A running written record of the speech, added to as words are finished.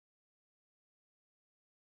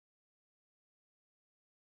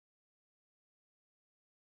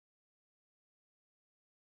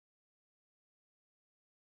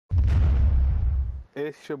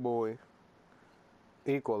It's your boy,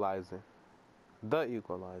 Equalizer, the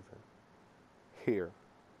Equalizer, here.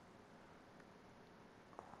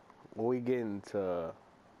 We getting to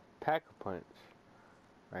Pack-A-Punch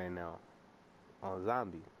right now on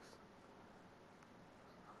zombies.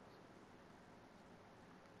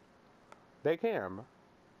 They can, bro.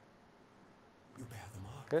 You bear the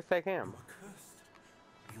mark. Yes, they can, You bro. are cursed.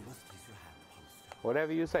 You must place your hand upon the stone.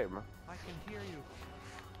 Whatever you say, bro. I can hear you.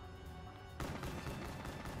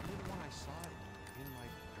 You're the one I saw in my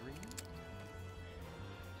dream?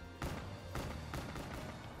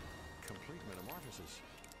 Complete metamorphosis.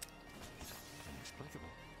 Inexplicable.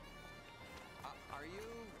 Are you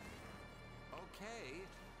okay?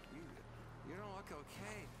 You don't look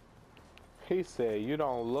okay. He said, you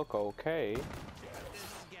don't look okay. This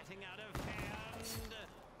is getting out of hand.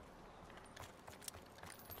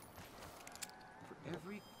 For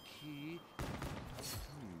every key, there's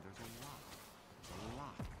a lock. A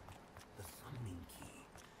lock. The summoning key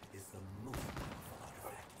is the most powerful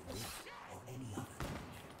artifact in this or any other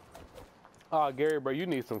dimension. Oh, Gary, bro, you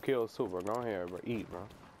need some kills too, bro. Go ahead, bro. Eat, bro.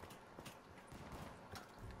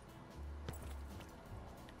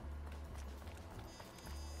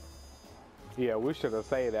 Yeah, we should have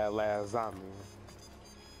saved that last zombie.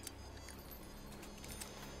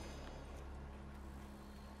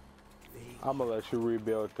 I'm gonna let you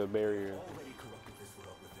rebuild the barrier. Already corrupted this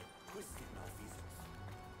world with their twisted malfeasance.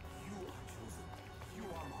 You are chosen. You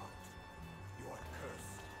are marked. You are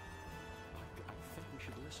cursed. I think we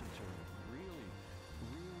should listen to him. Really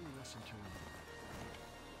listen to him.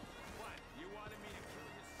 What? You wanted me to kill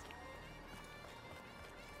you?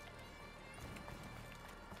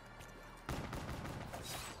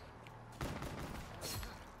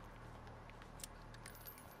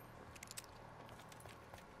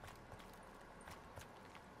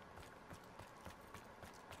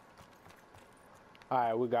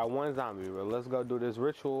 Alright, we got one zombie, bro. Let's go do this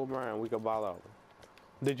ritual, bro, and we can ball over.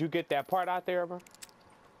 Did you get that part out there, bro?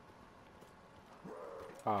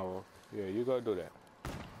 Oh, well, yeah, you go do that.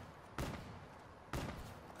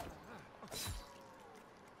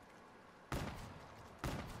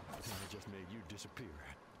 I just made you disappear.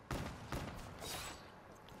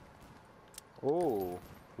 Ooh,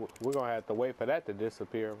 we're gonna have to wait for that to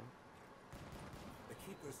disappear. The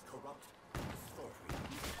keepers corrupt and distort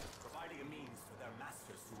reality, providing a means for their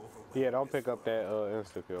masters to overwhelm. Yeah, don't this pick up that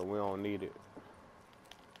insta kill. We don't need it.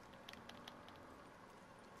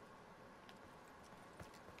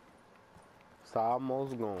 It's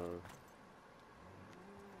almost gone.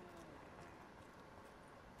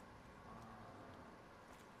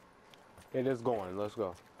 It is going. Let's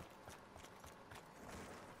go.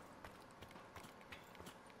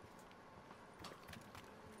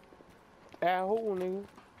 At who, nigga?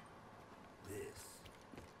 This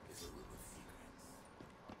is a room of secrets.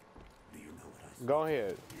 Do you know what I said? Go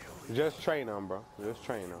ahead. Just train them, bro. Just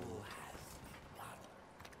train them. Who has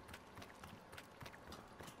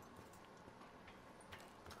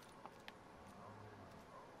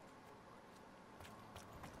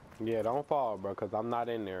begun? Yeah, don't fall, bro, because I'm not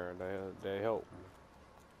in there. They help.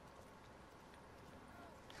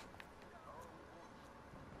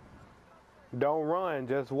 Don't run,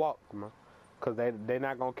 just walk, man. Because they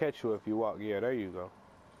not going to catch you if you walk. Yeah, there you go.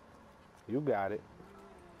 You got it.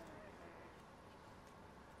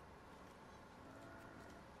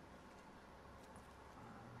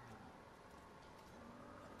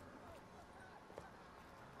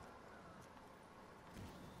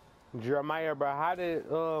 Jeremiah, bro, how did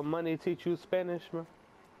money teach you Spanish, man?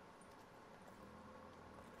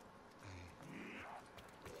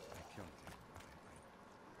 I killed him.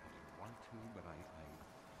 I didn't want to, but I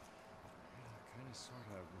kind of sort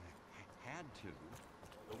of had to.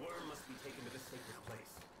 The worm must be taken to the sacred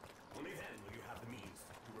place. Only then will you have the means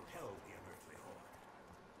to repel the unearthly horde.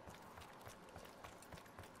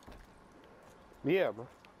 Yeah, bro.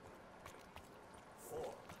 4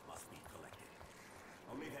 must be collected.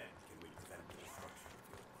 Only then can we prevent the destruction of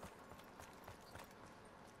your world.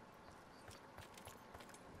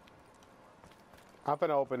 I'm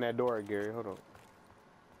finna open that door, Gary. Hold on.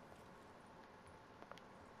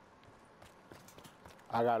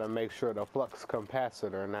 I gotta make sure the flux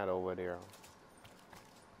capacitor not over there.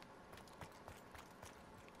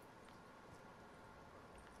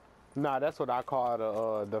 Nah, that's what I call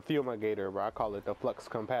the fumigator, bro. I call it the flux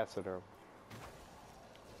capacitor.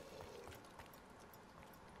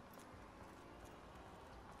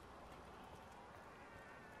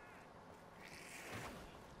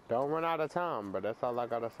 Don't run out of time, but that's all I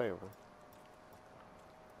gotta say, man.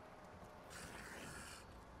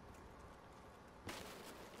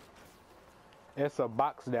 It's a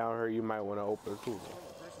box down here you might want to open too.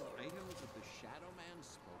 Personal items of the Shadow Man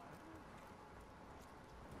spoke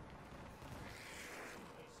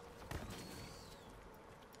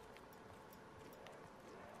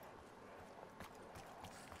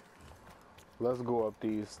of? Let's go up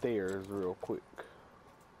these stairs real quick.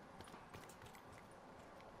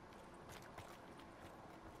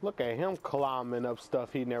 Look at him climbing up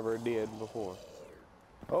stuff he never did before.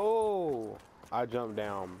 Oh, I jumped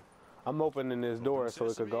down. I'm opening this door so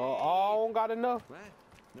it could go. Oh, I don't got enough. What?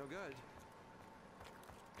 No good.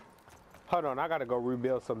 Hold on, I gotta go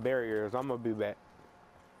rebuild some barriers. I'm gonna be back.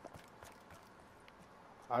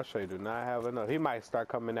 I sure do not have enough. He might start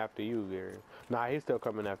coming after you, Gary. Nah, he's still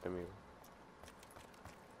coming after me.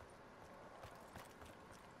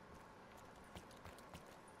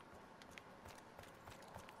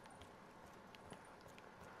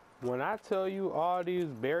 When I tell you all these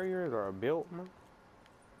barriers are built, man.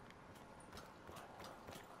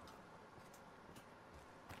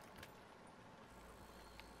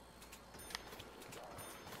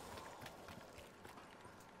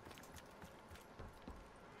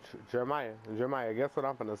 Jeremiah, guess what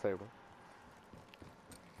I'm finna say, bro?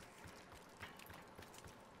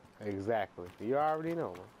 Exactly. You already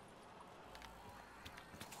know, man.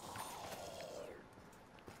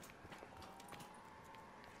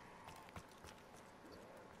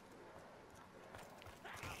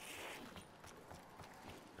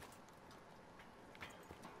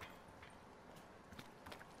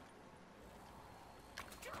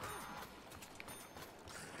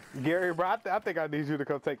 Gary, bro, I think I need you to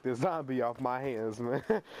come take this zombie off my hands, man.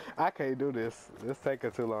 I can't do this. It's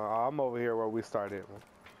taking too long. Oh, I'm over here where we started,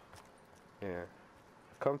 man. Yeah.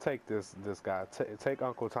 Come take this guy. Take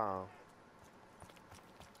Uncle Tom.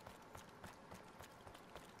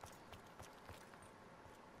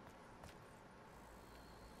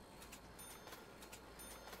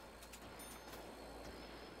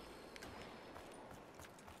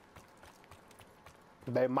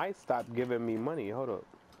 They might stop giving me money. Hold up.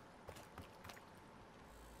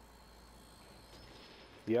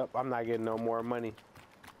 Yep, I'm not getting no more money.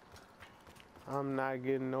 I'm not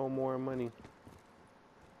getting no more money.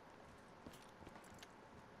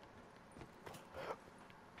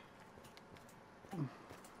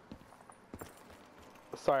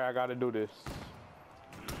 Sorry, I gotta do this.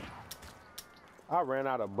 I ran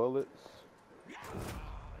out of bullets.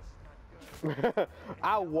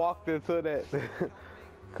 I walked into that.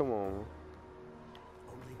 Come on.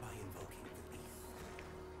 Only by invoking the beast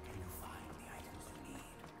can you find the items you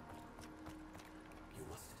need. You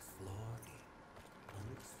must explore the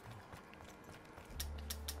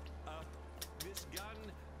unexplored. This gun,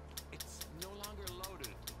 it's no longer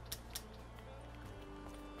loaded.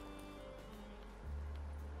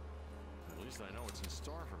 At least I know what's in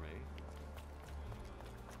store for me.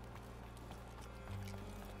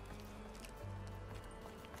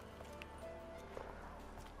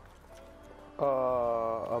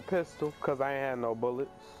 A pistol, cause I ain't had no bullets.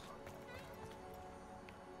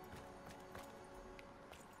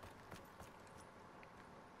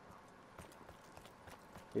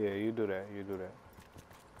 Yeah, you do that. You do that.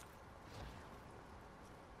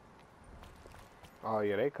 Oh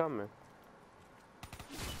yeah, they coming.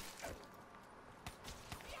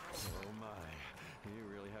 Oh my, you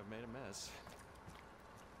really have made a mess.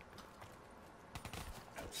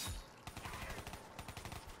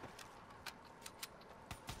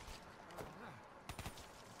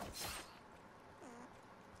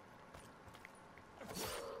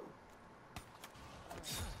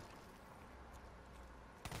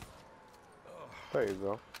 There you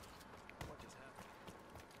go. What just happened?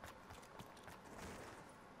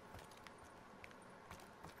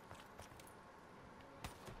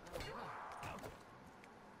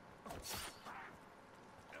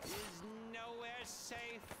 Is nowhere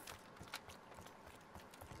safe.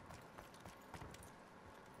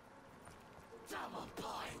 Double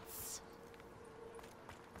points.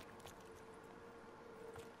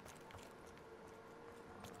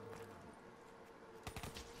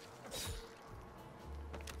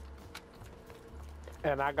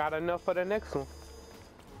 And I got enough for the next one.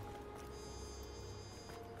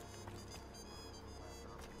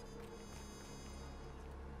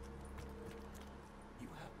 You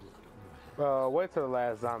have blood on your hands. Wait till the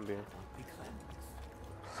last zombie. Be cleansed.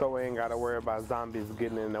 So we ain't gotta worry about zombies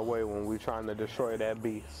getting in the way when we trying to destroy that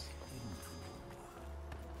beast.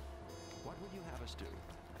 What would you have us do?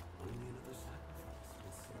 Only another sacrifice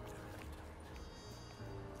will sink their appetite.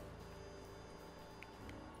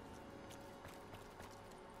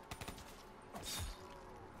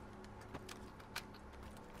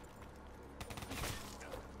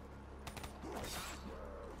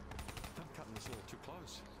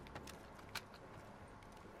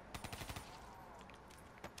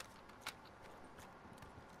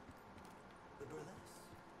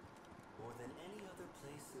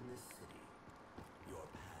 this city, your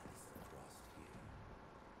paths have crossed here.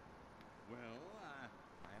 Well,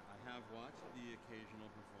 I have watched the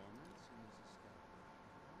occasional performance in this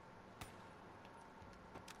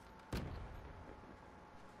establishment.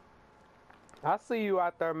 I see you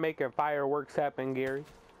out there making fireworks happen, Gary.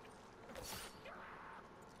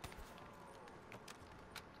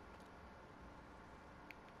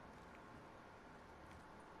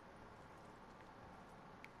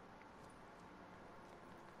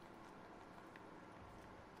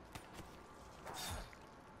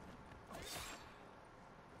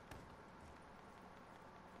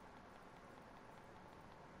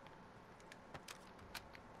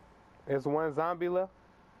 Is one zombie left?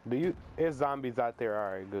 It's zombies out there.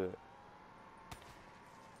 Alright, good.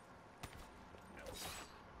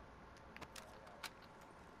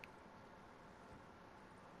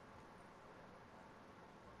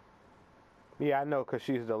 Yeah, I know, because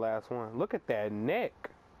she's the last one. Look at that neck.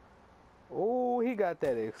 Oh, he got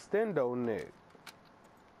that extendo neck.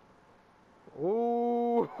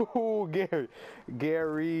 Ooh,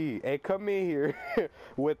 Gary. Hey, come in here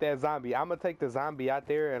with that zombie. I'm going to take the zombie out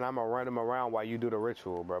there and I'm going to run him around while you do the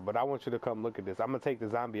ritual, bro. But I want you to come look at this. I'm going to take the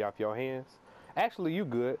zombie off your hands. Actually, you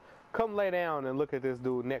good. Come lay down and look at this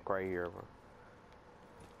dude's neck right here, bro.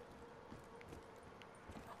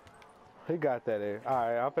 He got that there.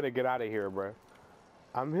 Alright, I'm finna get out of here, bro.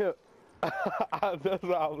 I'm hip. That's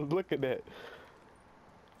what I was looking at.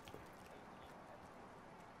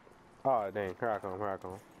 Oh, dang. Here I come. Here I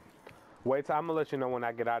come. Wait till I'm gonna let you know when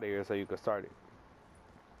I get out of here so you can start it.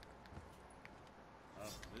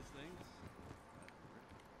 This thing?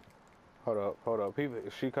 Hold up. Hold up. People,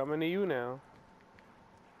 she coming to you now.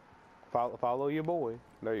 Follow your boy.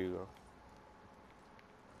 There you go.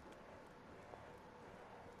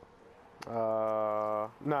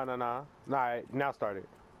 No. Alright, now start it.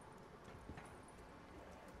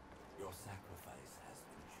 Your sacrifice has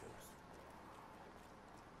been chosen.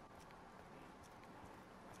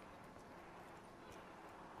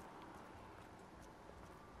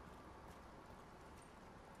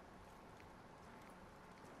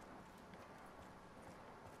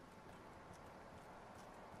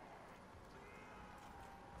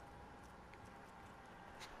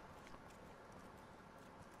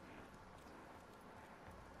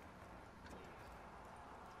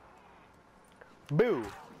 Boo!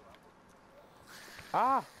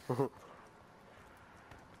 Ah!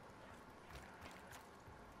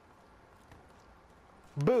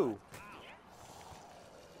 Boo!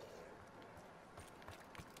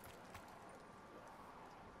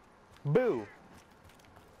 Boo!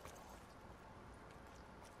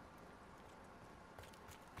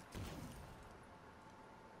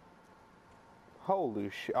 Holy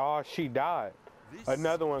shit. Oh, she died.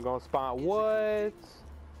 Another one gonna spawn. What?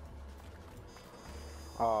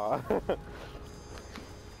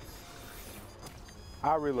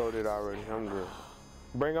 I reloaded already. I'm good.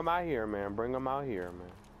 Bring them out here, man. Bring them out here,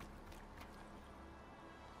 man.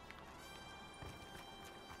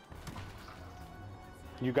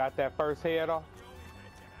 You got that first head off?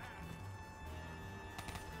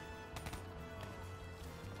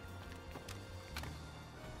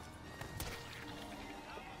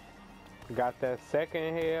 Got that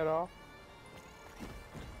second head off?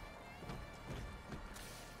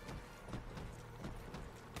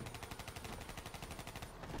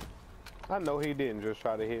 I know he didn't just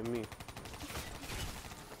try to hit me.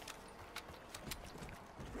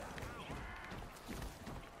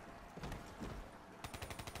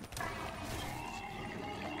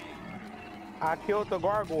 I killed the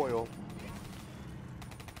gargoyle.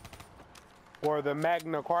 Or the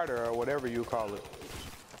Magna Carta, or whatever you call it.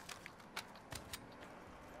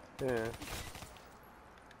 Yeah.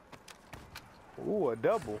 Ooh, a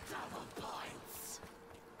double.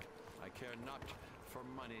 I care not for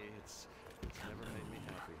money. It's never made me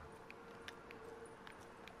happy.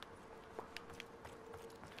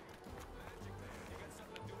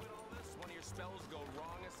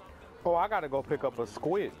 Oh, I gotta go pick up a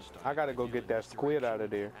squid. I gotta go get that squid out of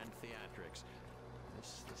there. And theatrics.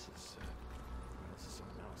 This is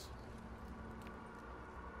something else.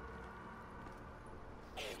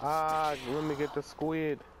 Ah, let me get the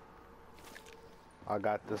squid. I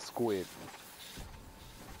got the squid.